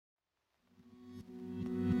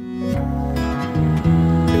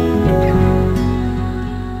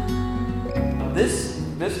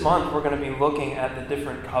month, we're going to be looking at the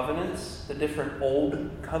different covenants, the different old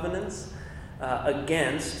covenants,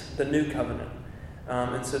 against the new covenant.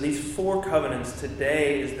 And so these 4 covenants,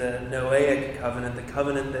 today is the Noahic covenant, the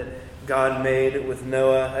covenant that God made with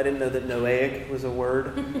Noah. I didn't know that Noahic was a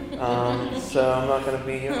word, so I'm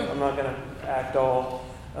not going to act all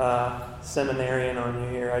seminarian on you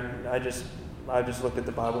here. I just looked at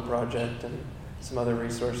the Bible Project and some other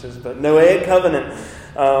resources, but Noahic covenant.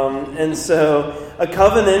 And so a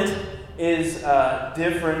covenant is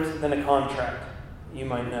different than a contract, you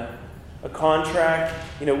might know. A contract,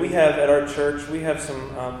 we have at our church, we have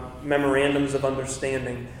some memorandums of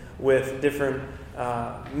understanding with different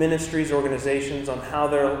ministries, organizations on how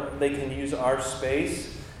they can use our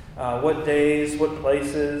space, what days, what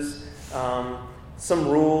places, some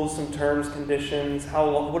rules, some terms, conditions, how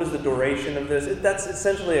long, what is the duration of this. That's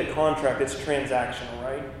essentially a contract. It's transactional,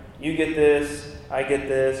 right? You get this, I get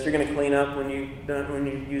this. You're going to clean up when you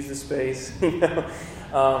use the space.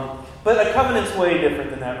 But a covenant's way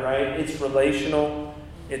different than that, right? It's relational,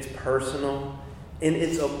 it's personal, and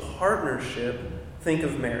it's a partnership. Think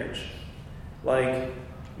of marriage. Like,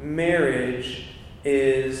 marriage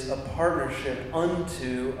is a partnership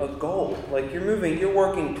unto a goal. Like, you're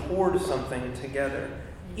working toward something together,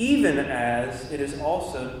 even as it is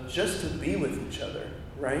also just to be with each other,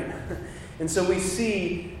 right? And so we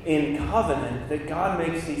see in covenant that God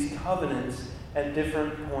makes these covenants at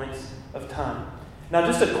different points of time. Now,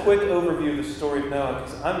 just a quick overview of the story of Noah,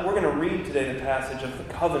 because we're going to read today the passage of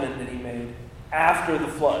the covenant that he made after the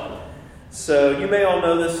flood. So you may all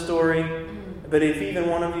know this story, but if even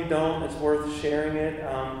one of you don't, it's worth sharing it.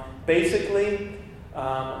 Basically,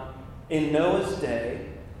 in Noah's day,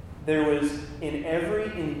 there was in every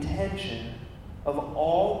intention of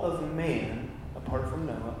all of man, apart from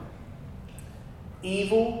Noah,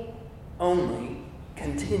 evil only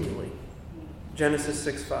continually. Genesis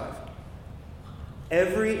 6:5.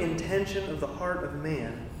 Every intention of the heart of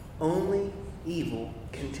man, only evil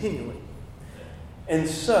continually. And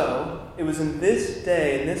so, it was in this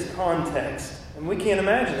day, in this context, and we can't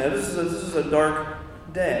imagine that. This is a dark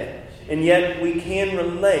day. And yet we can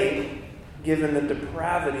relate, given the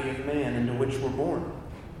depravity of man into which we're born,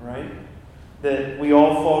 right? That we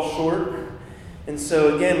all fall short. And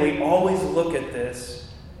so again, we always look at this,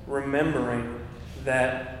 remembering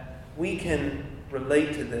that we can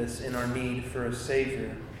relate to this in our need for a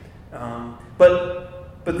Savior.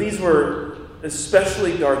 But these were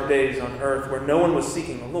especially dark days on earth where no one was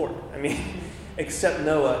seeking the Lord. Except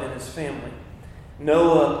Noah and his family.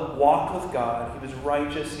 Noah walked with God. He was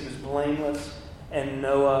righteous. He was blameless. And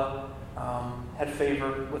Noah had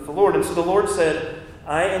favor with the Lord. And so the Lord said,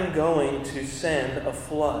 I am going to send a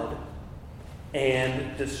flood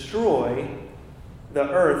and destroy the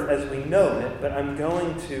earth as we know it, but I'm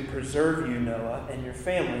going to preserve you, Noah, and your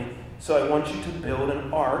family. So I want you to build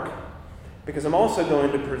an ark, because I'm also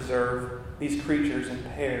going to preserve these creatures in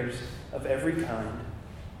pairs of every kind.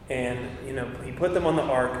 And, he put them on the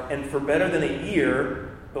ark, and for better than a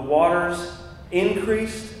year, the waters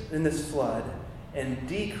increased in this flood and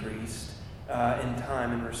decreased in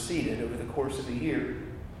time and receded over the course of a year's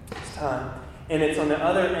time. And it's on the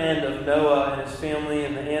other end of Noah and his family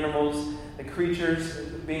and the animals, the creatures,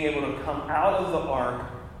 being able to come out of the ark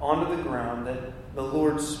onto the ground, that the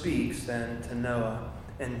Lord speaks then to Noah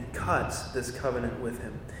and cuts this covenant with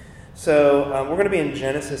him. So we're going to be in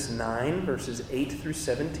Genesis 9, verses 8 through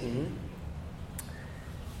 17.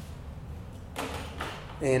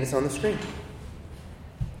 And it's on the screen.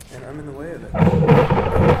 And I'm in the way of it.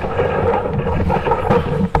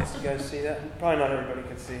 You guys see that? Probably not everybody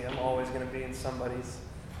can see. I'm always going to be in somebody's.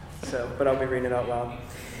 But I'll be reading it out loud.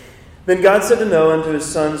 Then God said to Noah and to his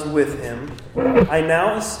sons with him, I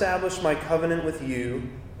now establish my covenant with you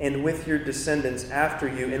and with your descendants after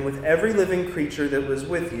you, and with every living creature that was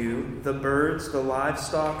with you, the birds, the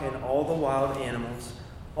livestock, and all the wild animals,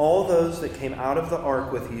 all those that came out of the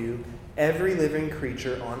ark with you, every living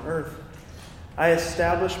creature on earth. I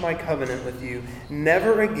establish my covenant with you.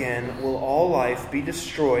 Never again will all life be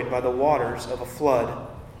destroyed by the waters of a flood.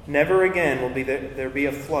 Never again will there be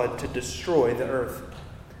a flood to destroy the earth.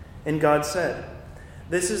 And God said,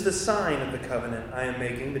 This is the sign of the covenant I am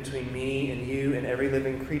making between me and you and every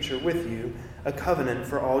living creature with you, a covenant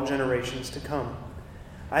for all generations to come.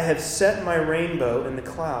 I have set my rainbow in the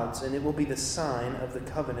clouds, and it will be the sign of the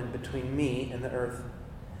covenant between me and the earth.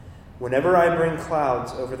 Whenever I bring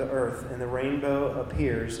clouds over the earth and the rainbow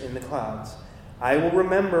appears in the clouds, I will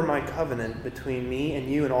remember my covenant between me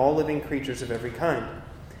and you and all living creatures of every kind.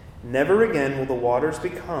 Never again will the waters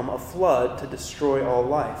become a flood to destroy all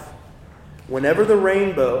life. Whenever the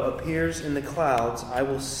rainbow appears in the clouds, I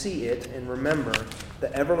will see it and remember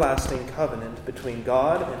the everlasting covenant between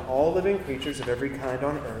God and all living creatures of every kind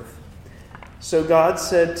on earth. So God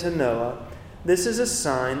said to Noah, "This is a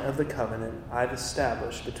sign of the covenant I've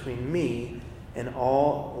established between me and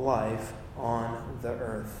all life on the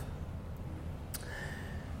earth."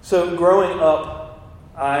 So growing up,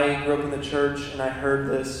 I grew up in the church and I heard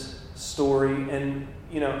this story, and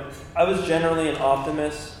I was generally an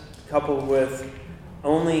optimist, coupled with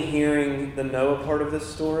only hearing the Noah part of this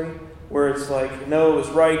story, where it's like Noah was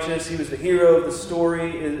righteous, he was the hero of the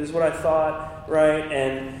story, is what I thought, right?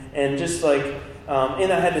 And just like,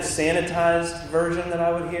 and I had the sanitized version that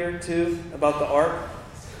I would hear too about the ark.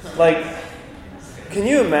 Like, can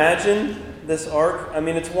you imagine this ark? I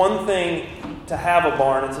mean, it's one thing to have a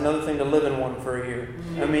barn, it's another thing to live in one for a year.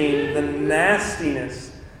 I mean, the nastiness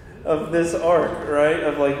of this ark, right?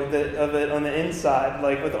 Of it on the inside,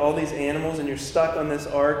 like with all these animals, and you're stuck on this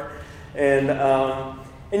ark, and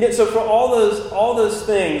yet, so for all those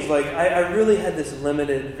things, like I really had this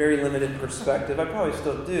very limited perspective. I probably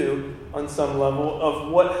still do on some level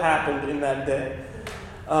of what happened in that day.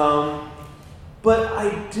 But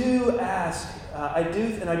I do ask, I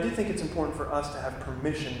do think it's important for us to have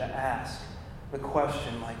permission to ask the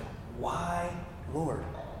question, like, why, Lord,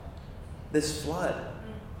 this flood?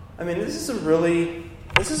 I mean, this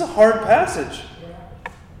is a hard passage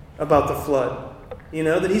about the flood.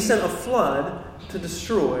 That he sent a flood to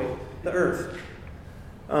destroy the earth.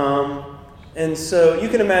 And so you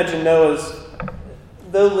can imagine Noah's,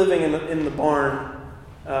 though living in the barn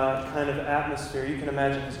kind of atmosphere, you can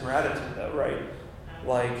imagine his gratitude though, right?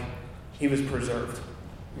 Like, he was preserved.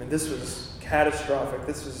 I mean, this was catastrophic.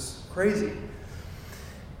 This was crazy.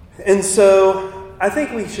 And so I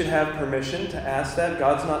think we should have permission to ask that.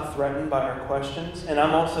 God's not threatened by our questions. And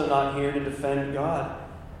I'm also not here to defend God.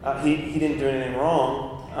 He didn't do anything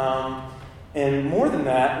wrong. And more than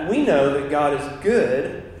that, we know that God is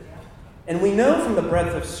good. And we know from the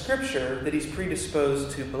breadth of Scripture that He's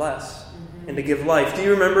predisposed to bless and to give life. Do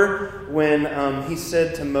you remember when He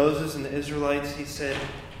said to Moses and the Israelites, He said,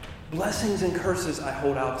 "Blessings and curses I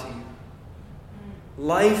hold out to you.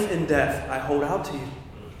 Life and death I hold out to you.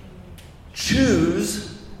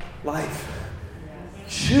 Choose life.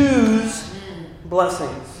 Choose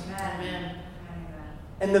blessings." Amen.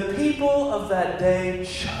 And the people of that day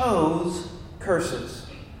chose curses.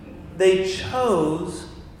 They chose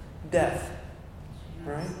death.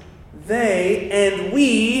 Right? They and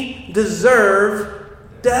we deserve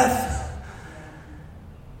death.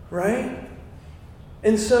 Right?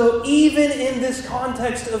 And so even in this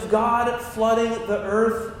context of God flooding the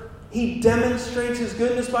earth, He demonstrates His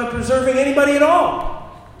goodness by preserving anybody at all.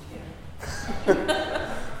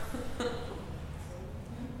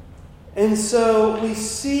 And so we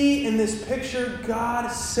see in this picture,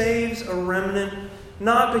 God saves a remnant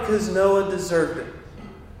not because Noah deserved it.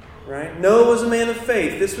 Right? Noah was a man of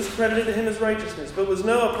faith. This was credited to him as righteousness. But was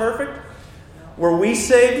Noah perfect? Were we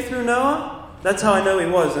saved through Noah? That's how I know he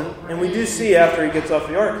wasn't. And we do see after he gets off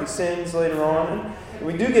the ark, he sins later on. And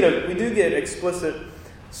we do get explicit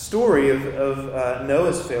story of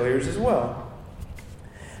Noah's failures as well.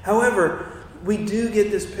 However, we do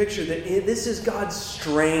get this picture that this is God's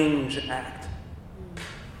strange act,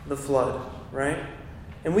 the flood, right?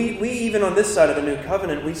 And we even on this side of the New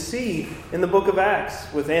Covenant, we see in the book of Acts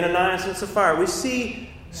with Ananias and Sapphira, we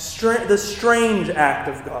see the strange act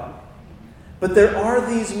of God. But there are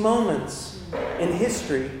these moments in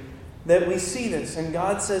history that we see this, and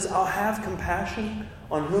God says, "I'll have compassion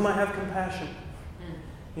on whom I have compassion."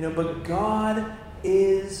 But God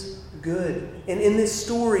is good. And in this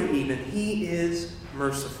story even, He is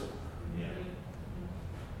merciful.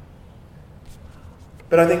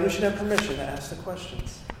 But I think we should have permission to ask the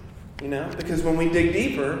questions. Because when we dig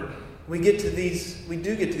deeper, we do get to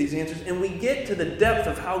these answers, and we get to the depth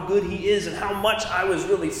of how good He is and how much I was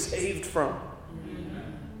really saved from.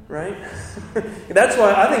 Right? That's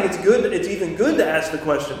why I think it's even good to ask the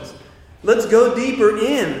questions. Let's go deeper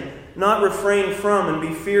in. Not refrain from and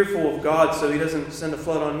be fearful of God so He doesn't send a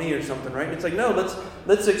flood on me or something, right? It's like, no,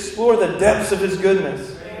 let's explore the depths of His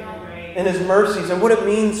goodness and His mercies and what it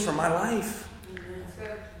means for my life.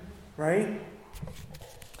 Right?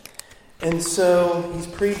 And so He's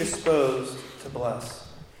predisposed to bless.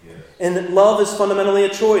 And love is fundamentally a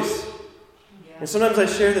choice. And sometimes I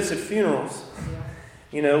share this at funerals,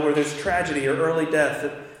 where there's tragedy or early death.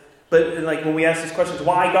 But like when we ask these questions,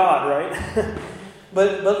 why God, right?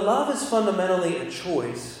 But love is fundamentally a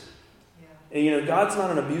choice. Yeah. God's not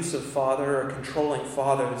an abusive father or a controlling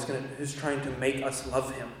father who's trying to make us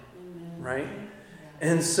love Him, right? Yeah.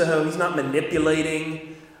 And so He's not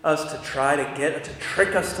manipulating us to try to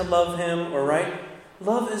trick us to love Him, or right?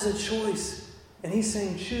 Love is a choice. And he's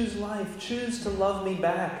saying, choose life. Choose to love me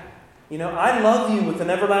back. I love you with an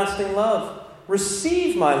everlasting love.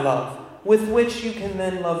 Receive my love, with which you can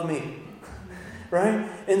then love me. Right?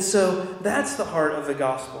 And so that's the heart of the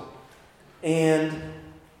gospel. And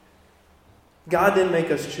God didn't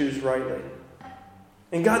make us choose rightly.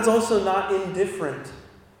 And God's also not indifferent.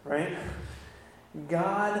 Right?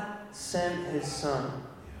 God sent his Son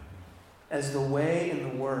as the way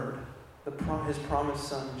and the word, his promised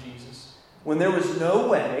Son, Jesus. When there was no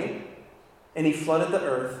way, and he flooded the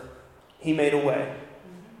earth, he made a way,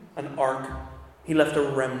 an ark. He left a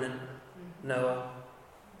remnant, Noah.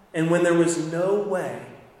 And when there was no way,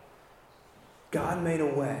 God made a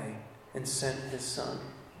way and sent his Son.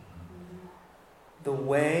 The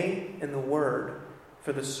way and the word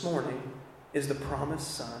for this morning is the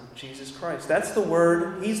promised Son, Jesus Christ. That's the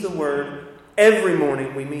Word. He's the Word. Every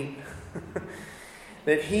morning we meet.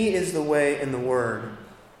 That he is the way and the Word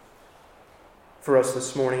for us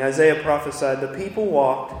this morning. Isaiah prophesied, the people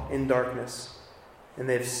walked in darkness, and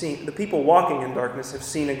the people walking in darkness have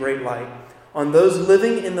seen a great light. On those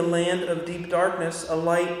living in the land of deep darkness, a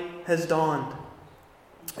light has dawned.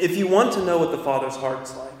 If you want to know what the Father's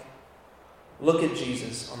heart's like, look at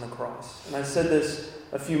Jesus on the cross. And I said this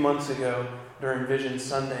a few months ago during Vision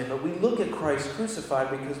Sunday, but we look at Christ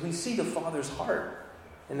crucified because we see the Father's heart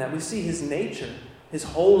in that. We see his nature, his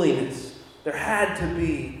holiness. There had to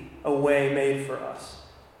be a way made for us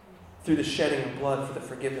through the shedding of blood for the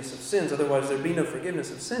forgiveness of sins. Otherwise, there'd be no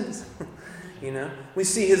forgiveness of sins. We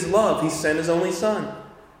see his love. He sent his only Son,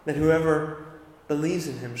 that whoever believes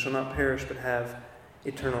in him shall not perish but have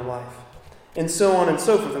eternal life. And so on and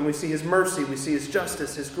so forth. And we see his mercy, we see his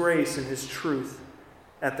justice, his grace, and his truth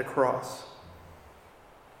at the cross.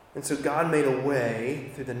 And so God made a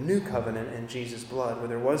way through the new covenant in Jesus' blood where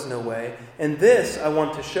there was no way. And this, I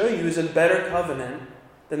want to show you, is a better covenant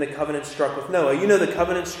than the covenant struck with Noah. The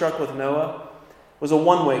covenant struck with Noah was a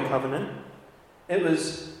one-way covenant. It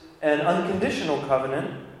was an unconditional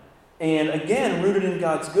covenant. And again, rooted in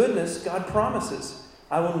God's goodness, God promises,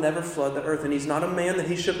 I will never flood the earth. And he's not a man that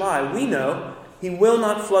he should lie. We know he will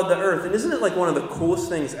not flood the earth. And isn't it like one of the coolest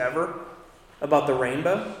things ever about the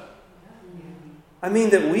rainbow? I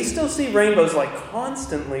mean, that we still see rainbows like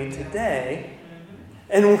constantly today.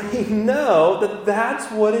 And we know that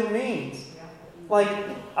that's what it means. Like,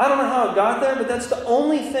 I don't know how it got there, but that's the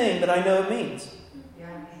only thing that I know it means.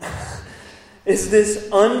 Is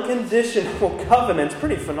this unconditional covenant. It's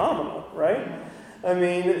pretty phenomenal, right? I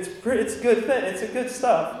mean, it's good. It's a good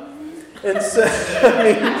stuff. And so,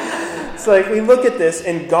 it's like we look at this,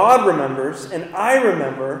 and God remembers, and I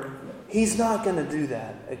remember. He's not going to do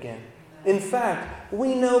that again. In fact,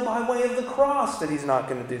 we know by way of the cross that he's not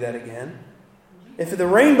going to do that again. If the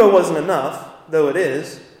rainbow wasn't enough, though it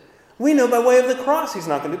is, we know by way of the cross he's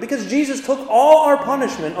not going to do it because Jesus took all our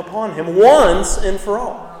punishment upon him once and for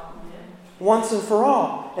all. Once and for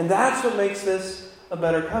all. And that's what makes this a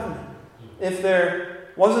better covenant. If there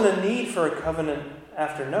wasn't a need for a covenant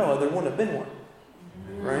after Noah, there wouldn't have been one.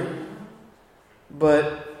 Right?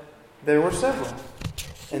 But there were several.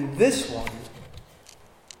 And this one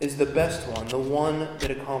is the best one, the one that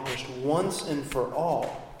accomplished once and for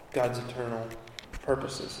all God's eternal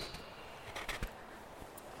purposes.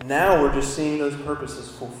 Now we're just seeing those purposes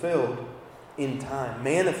fulfilled in time,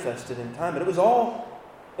 manifested in time. But it was all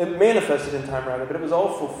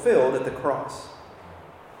fulfilled at the cross.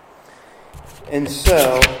 And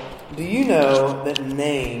so, do you know that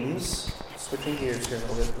names, switching gears here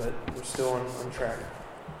a little bit, but we're still on track,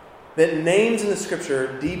 that names in the Scripture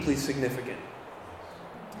are deeply significant.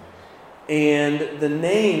 And the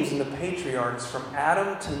names in the patriarchs from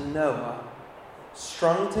Adam to Noah,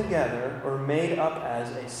 strung together or made up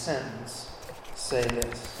as a sentence, say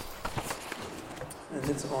this. And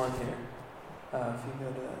it's on here. If you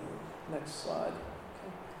go to that next slide.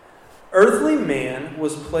 Okay. Earthly man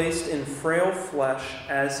was placed in frail flesh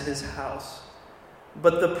as his house,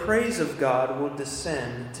 but the praise of God will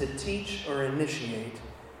descend to teach or initiate,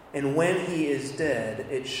 and when he is dead,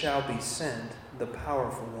 it shall be sent, the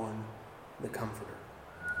powerful one, the Comforter.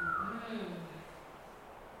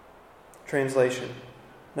 Translation.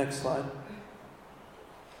 Next slide.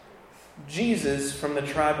 Jesus from the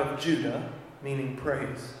tribe of Judah, meaning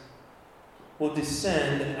praise, will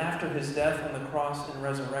descend, and after his death on the cross and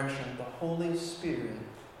resurrection, the Holy Spirit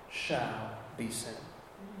shall be sent.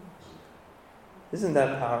 Isn't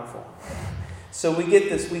that powerful? So we get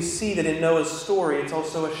this, we see that in Noah's story, it's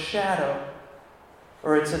also a shadow,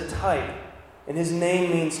 or it's a type, and his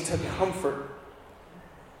name means to comfort.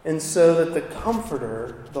 And so that the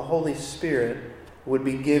Comforter, the Holy Spirit, would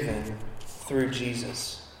be given through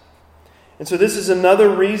Jesus. And so this is another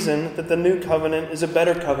reason that the new covenant is a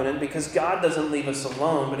better covenant, because God doesn't leave us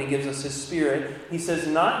alone, but He gives us His Spirit. He says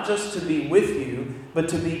not just to be with you, but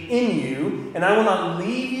to be in you. And I will not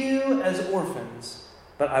leave you as orphans,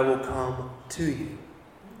 but I will come to you.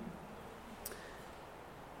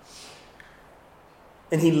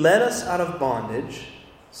 And He led us out of bondage,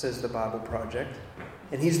 says the Bible Project.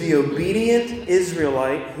 And He's the obedient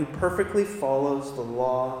Israelite who perfectly follows the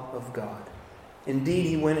law of God. Indeed,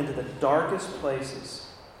 He went into the darkest places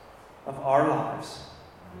of our lives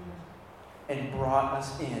and brought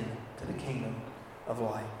us in to the kingdom of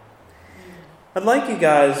light. I'd like you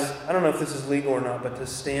guys, I don't know if this is legal or not, but to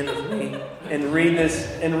stand with me and read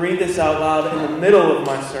this out loud in the middle of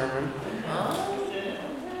my sermon.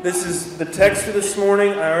 This is the text for this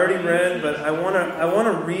morning I already read, but I want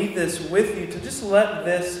to read this with you to just let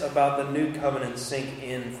this about the new covenant sink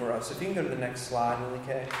in for us. If you can go to the next slide, Lily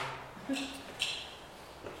Kay.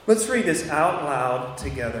 Let's read this out loud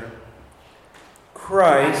together.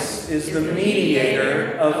 Christ is the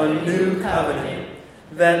mediator of a new covenant,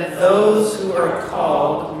 that those who are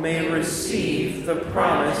called may receive the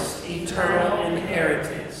promised eternal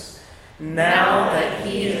inheritance, now that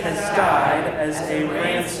He has died as a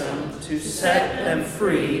ransom to set them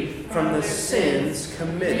free from the sins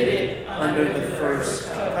committed under the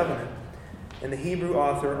first covenant. And the Hebrew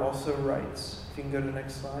author also writes, if you can go to the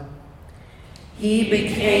next slide. He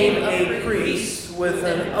became a priest with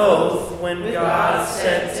an oath when God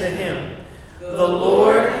said to him, "The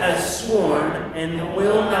Lord has sworn and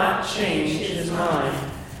will not change His mind.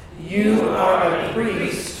 You are a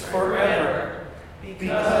priest forever."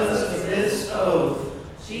 Because of this oath,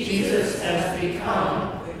 Jesus has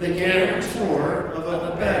become the guarantor of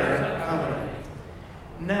a better covenant.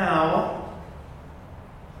 Now,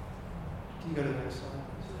 can you go to the next slide?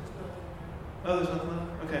 Oh, there's nothing left?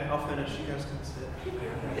 Okay, I'll finish. You guys can sit.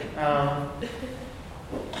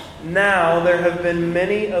 Now there have been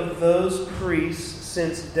many of those priests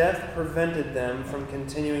since death prevented them from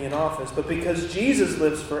continuing in office. But because Jesus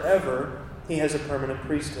lives forever, He has a permanent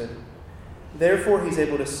priesthood. Therefore, He's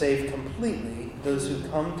able to save completely those who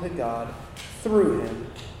come to God through Him,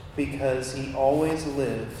 because He always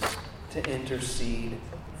lives to intercede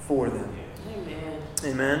for them. Amen.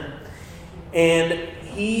 Amen. And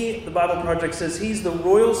He, the Bible Project says, He's the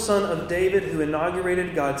royal son of David who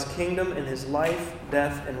inaugurated God's kingdom in His life,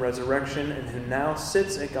 death, and resurrection, and who now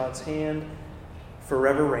sits at God's hand,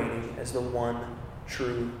 forever reigning as the one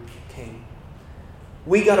true King.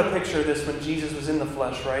 We got a picture of this when Jesus was in the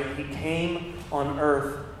flesh, right? He came on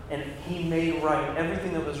earth and He made right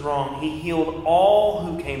everything that was wrong. He healed all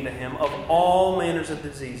who came to Him of all manners of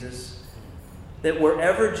diseases. That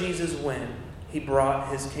wherever Jesus went, He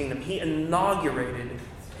brought His kingdom. He inaugurated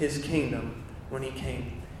His kingdom when He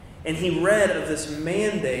came. And He read of this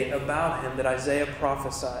mandate about Him that Isaiah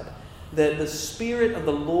prophesied, that the Spirit of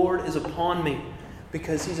the Lord is upon me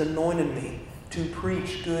because He's anointed me to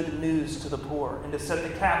preach good news to the poor and to set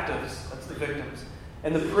the captives, that's the victims,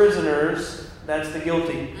 and the prisoners, that's the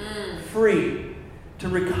guilty, free, to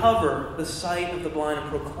recover the sight of the blind and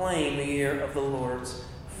proclaim the year of the Lord's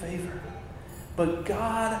favor. But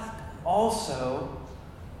God also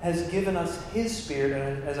has given us His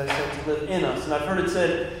Spirit, as I said, to live in us. And I've heard it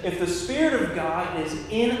said, if the Spirit of God is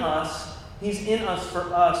in us, He's in us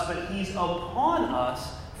for us, but He's upon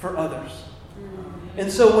us for others. And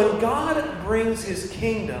so when God brings His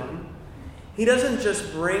kingdom, He doesn't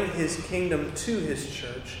just bring His kingdom to His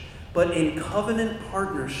church, but in covenant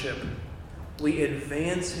partnership, we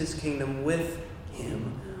advance His kingdom with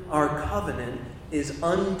Him. Our covenant is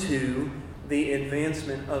unto the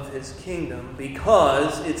advancement of His kingdom,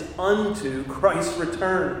 because it's unto Christ's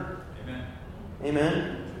return. Amen.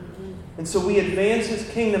 Amen. And so we advance His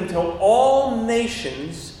kingdom till all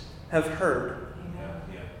nations have heard.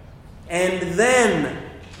 And then,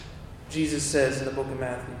 Jesus says in the book of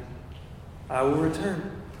Matthew, I will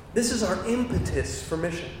return. This is our impetus for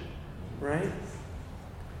mission, right?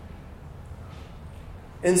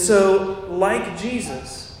 And so, like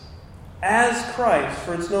Jesus, as Christ,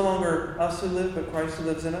 for it's no longer us who live, but Christ who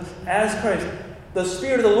lives in us. As Christ, the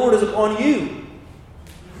Spirit of the Lord is upon you,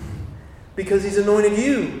 because He's anointed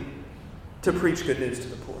you to preach good news to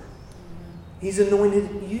the poor. He's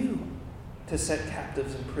anointed you to set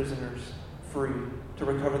captives and prisoners free, to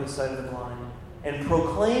recover the sight of the blind, and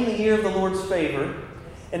proclaim the year of the Lord's favor.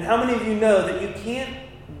 And how many of you know that you can't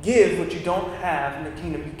give what you don't have in the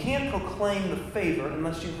kingdom? You can't proclaim the favor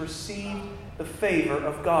unless you've received the favor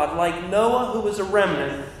of God. Like Noah, who was a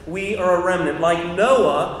remnant, we are a remnant. Like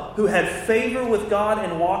Noah, who had favor with God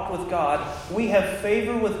and walked with God, we have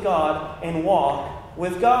favor with God and walk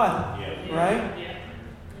with God. Yeah. Right? Yeah.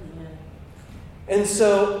 And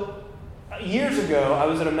so, years ago, I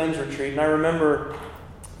was at a men's retreat, and I remember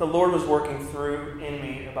the Lord was working through in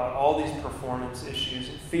me about all these performance issues,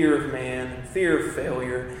 and fear of man, and fear of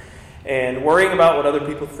failure, and worrying about what other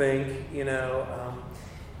people think,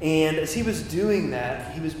 And as he was doing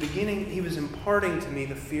that, he was imparting to me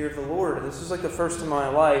the fear of the Lord. And this was like the first time in my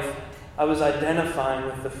life I was identifying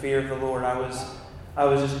with the fear of the Lord. I was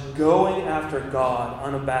just going after God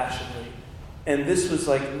unabashedly. And this was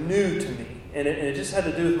like new to me. And it just had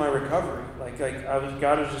to do with my recovery.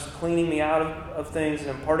 God was just cleaning me out of things and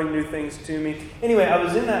imparting new things to me. Anyway, I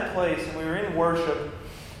was in that place and we were in worship.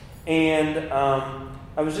 And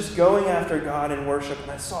I was just going after God in worship.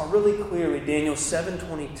 And I saw really clearly Daniel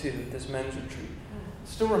 7:22 at this men's retreat. I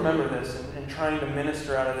still remember this and trying to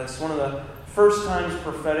minister out of this. One of the first times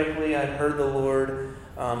prophetically I'd heard the Lord.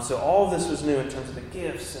 So all of this was new in terms of the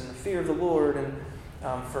gifts and the fear of the Lord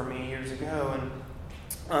and for me years ago.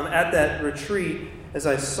 And at that retreat, as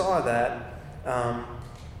I saw that,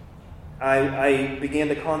 I began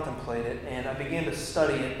to contemplate it and I began to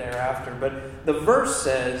study it thereafter. But the verse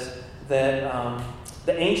says that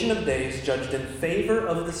the Ancient of Days judged in favor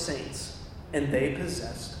of the saints, and they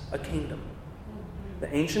possessed a kingdom.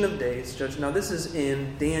 The Ancient of Days judged. Now this is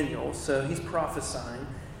in Daniel, so he's prophesying.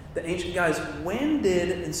 The ancient guys, when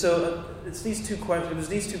did, and so it's these two questions. It was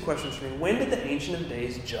these two questions for me. When did the Ancient of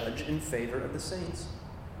Days judge in favor of the saints?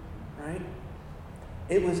 Right?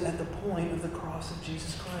 It was at the point of the cross of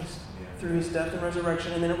Jesus Christ, through his death and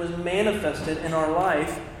resurrection, and then it was manifested in our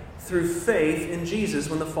life through faith in Jesus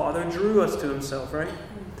when the Father drew us to himself, right?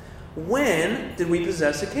 When did we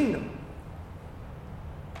possess a kingdom?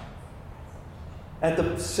 At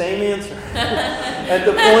the same answer. At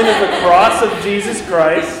the point of the cross of Jesus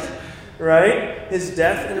Christ, right? His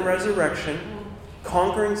death and resurrection,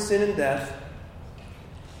 conquering sin and death.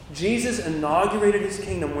 Jesus inaugurated his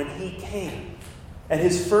kingdom when he came. At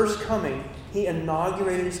his first coming, he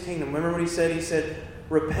inaugurated his kingdom. Remember what he said? He said,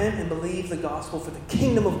 repent and believe the gospel, for the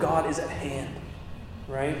kingdom of God is at hand.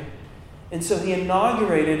 Right? And so he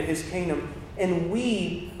inaugurated his kingdom. And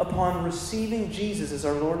we, upon receiving Jesus as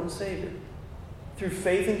our Lord and Savior, through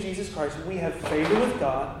faith in Jesus Christ, we have favor with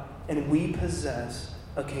God and we possess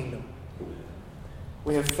a kingdom.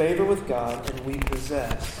 We have favor with God and we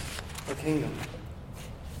possess a kingdom.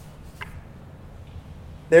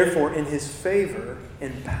 Therefore, in his favor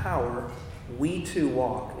and power, we too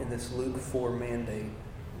walk in this Luke 4 mandate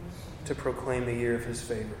to proclaim the year of his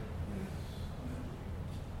favor.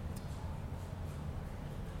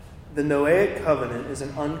 The Noahic covenant is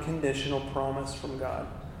an unconditional promise from God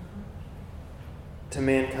to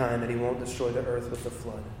mankind that he won't destroy the earth with the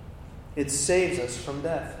flood. It saves us from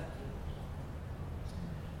death.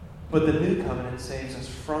 But the new covenant saves us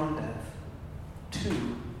from death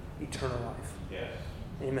to eternal life. Yes.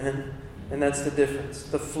 Amen. And that's the difference.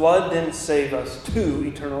 The flood didn't save us to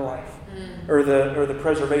eternal life, or the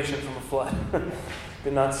preservation from a flood.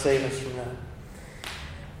 Did not save us from that.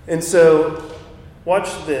 And so,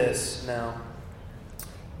 watch this now.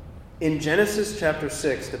 In Genesis chapter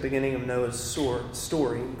 6, the beginning of Noah's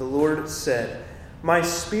story, the Lord said, "My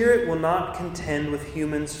spirit will not contend with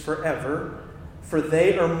humans forever, for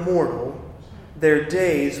they are mortal. Their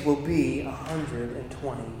days will be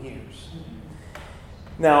 120 years."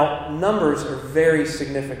 Now, numbers are very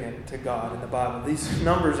significant to God in the Bible. These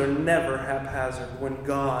numbers are never haphazard when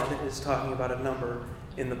God is talking about a number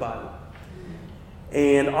in the Bible.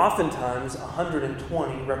 And oftentimes,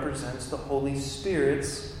 120 represents the Holy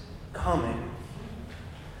Spirit's coming.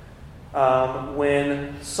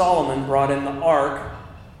 When Solomon brought in the ark,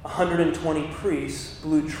 120 priests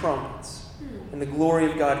blew trumpets, and the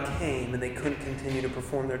glory of God came, and they couldn't continue to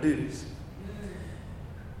perform their duties.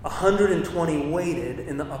 120 waited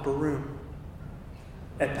in the upper room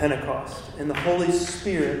at Pentecost, and the Holy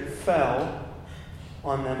Spirit fell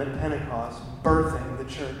on them at Pentecost, birthing the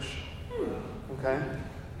church. Okay?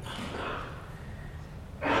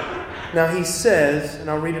 Now he says, and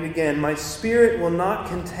I'll read it again, "My spirit will not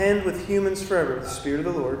contend with humans forever," the Spirit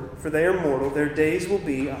of the Lord, "for they are mortal. Their days will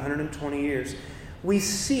be 120 years." We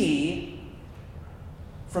see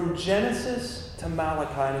from Genesis to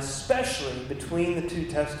Malachi, and especially between the two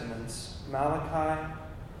testaments, Malachi,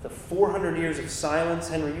 the 400 years of silence.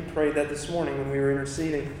 Henry, you prayed that this morning when we were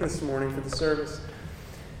interceding this morning for the service.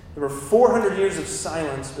 There were 400 years of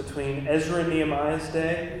silence between Ezra and Nehemiah's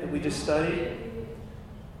day that we just studied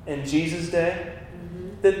and Jesus' day.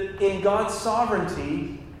 That in God's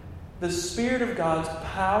sovereignty, the Spirit of God's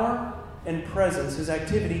power and presence, his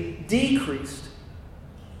activity, decreased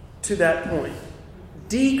to that point.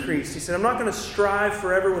 Decreased. He said, "I'm not going to strive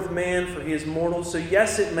forever with man, for he is mortal." So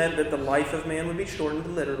yes, it meant that the life of man would be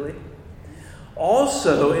shortened, literally.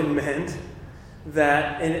 Also, it meant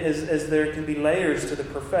that, and as there can be layers to the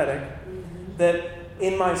prophetic, that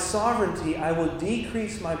in my sovereignty I will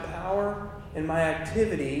decrease my power and my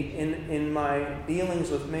activity in my dealings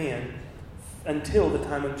with man until the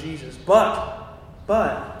time of Jesus.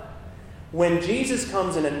 But when Jesus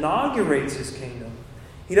comes and inaugurates his kingdom,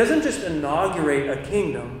 he doesn't just inaugurate a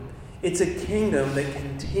kingdom, it's a kingdom that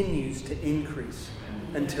continues to increase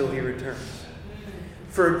until he returns.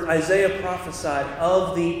 For Isaiah prophesied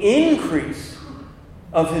of the increase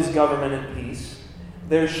of his government and peace,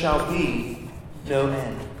 there shall be no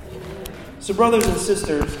end. So brothers and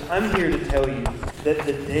sisters, I'm here to tell you that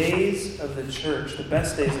the days of the church, the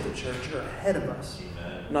best days of the church, are ahead of us,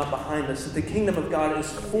 not behind us. That the kingdom of God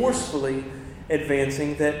is forcefully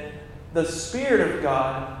advancing, that the Spirit of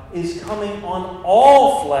God is coming on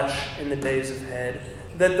all flesh in the days ahead,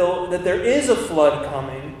 that there is a flood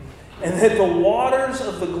coming, and that the waters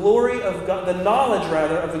of the glory of God, the knowledge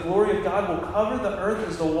rather of the glory of God will cover the earth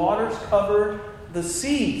as the waters cover the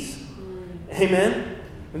seas. Amen?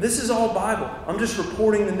 And this is all Bible. I'm just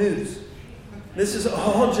reporting the news. This is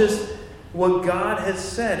all just what God has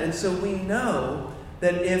said. And so we know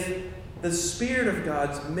that if the Spirit of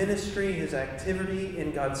God's ministry, his activity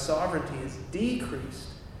in God's sovereignty is decreased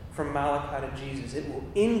from Malachi to Jesus, it will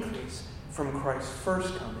increase from Christ's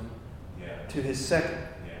first coming to his second.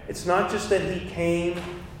 It's not just that he came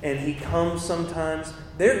and he comes sometimes.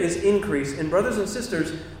 There is increase. And brothers and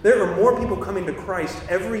sisters, there are more people coming to Christ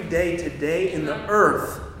every day today in the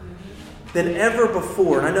earth than ever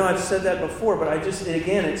before. And I know I've said that before, but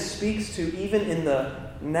again, it speaks to even in the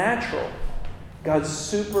natural, God's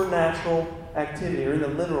supernatural activity, or in the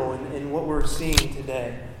literal, in what we're seeing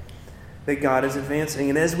today, that God is advancing.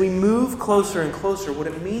 And as we move closer and closer, what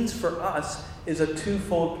it means for us is a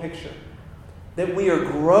twofold picture. That we are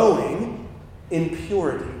growing in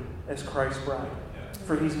purity as Christ's bride.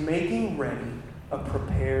 For he's making ready a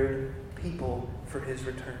prepared people for his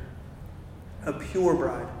return. A pure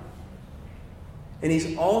bride. And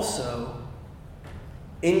he's also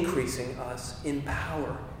increasing us in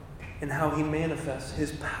power and how he manifests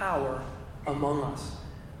his power among us.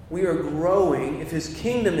 We are growing, if his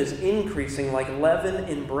kingdom is increasing like leaven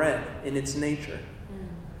in bread in its nature,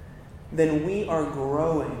 then we are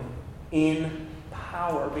growing in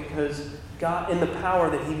power, because God, in the power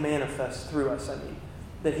that he manifests through us,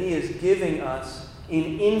 that he is giving us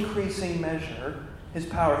in increasing measure his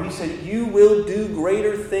power. He said, you will do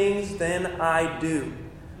greater things than I do,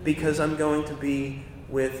 because I'm going to be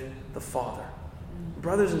with the Father.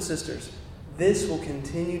 Brothers and sisters, this will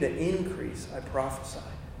continue to increase, I prophesy,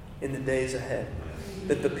 in the days ahead.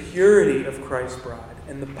 That the purity of Christ's bride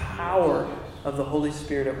and the power of the Holy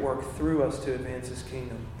Spirit at work through us to advance his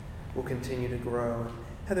kingdom will continue to grow.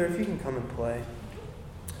 Heather, if you can come and play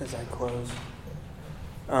as I close.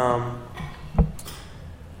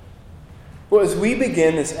 Well, as we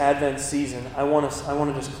begin this Advent season, I want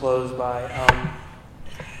to just close by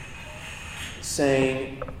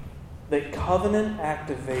saying that covenant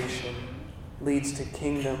activation leads to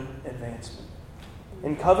kingdom advancement.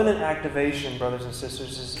 And covenant activation, brothers and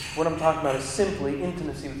sisters, is what I'm talking about is simply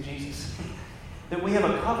intimacy with Jesus. That we have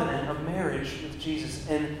a covenant of marriage with Jesus.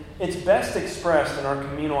 And it's best expressed in our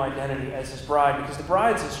communal identity as his bride, because the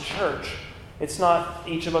bride's his church. It's not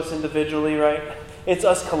each of us individually, right? It's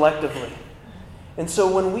us collectively. And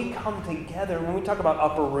so when we come together, when we talk about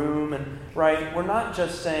upper room, and right, we're not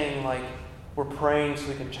just saying like we're praying so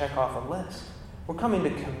we can check off a list. We're coming to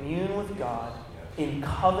commune with God in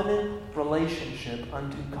covenant relationship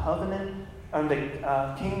unto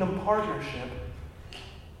kingdom partnership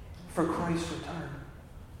for Christ's return.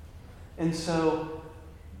 And so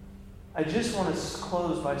I just want to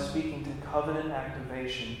close by speaking to covenant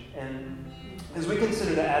activation. And as we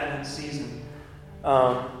consider the Advent season,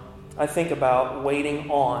 I think about waiting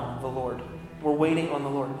on the Lord. We're waiting on the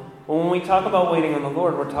Lord. Well, when we talk about waiting on the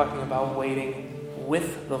Lord, we're talking about waiting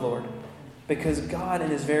with the Lord. Because God in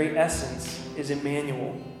his very essence is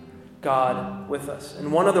Emmanuel, God with us.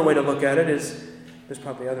 And one other way to look at it is, there's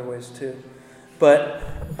probably other ways too, but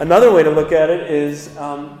another way to look at it is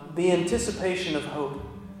the anticipation of hope.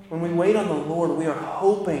 When we wait on the Lord, we are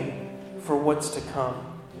hoping for what's to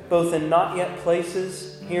come, both in not yet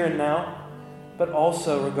places, here and now, but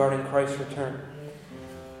also regarding Christ's return.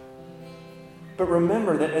 But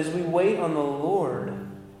remember that as we wait on the Lord,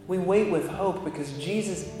 we wait with hope because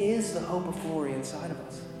Jesus is the hope of glory inside of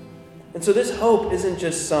us. And so this hope isn't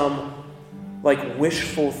just some like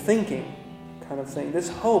wishful thinking kind of thing. This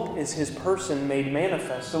hope is his person made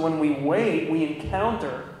manifest. So when we wait, we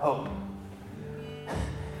encounter hope.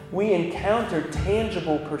 We encounter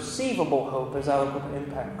tangible, perceivable hope, as Eloquent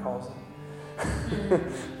Impact calls it.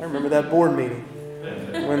 I remember that board meeting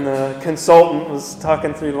when the consultant was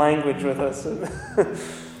talking through language with us.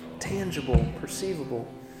 Tangible, perceivable.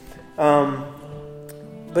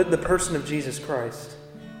 But the person of Jesus Christ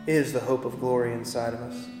is the hope of glory inside of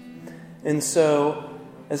us. And so,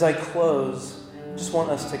 as I close, I just want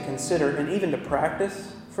us to consider, and even to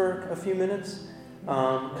practice for a few minutes,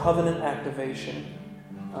 covenant activation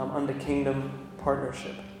unto kingdom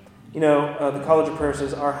partnership. The College of Prayer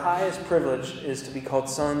says our highest privilege is to be called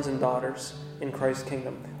sons and daughters in Christ's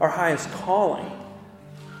kingdom. Our highest calling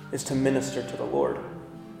is to minister to the Lord.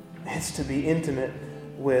 It's to be intimate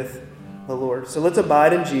with the Lord. So let's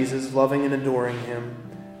abide in Jesus, loving and adoring Him,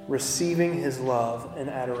 receiving His love and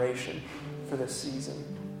adoration for this season.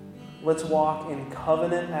 Let's walk in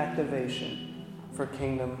covenant activation for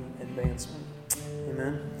kingdom advancement.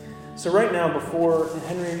 Amen. So right now, before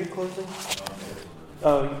Henry, are you closing?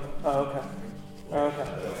 Oh,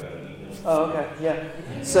 okay. Yeah.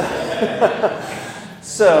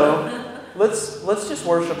 So let's just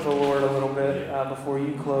worship the Lord a little bit before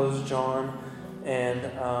you close, John, and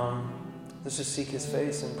let's just seek His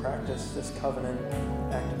face and practice this covenant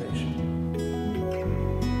activation.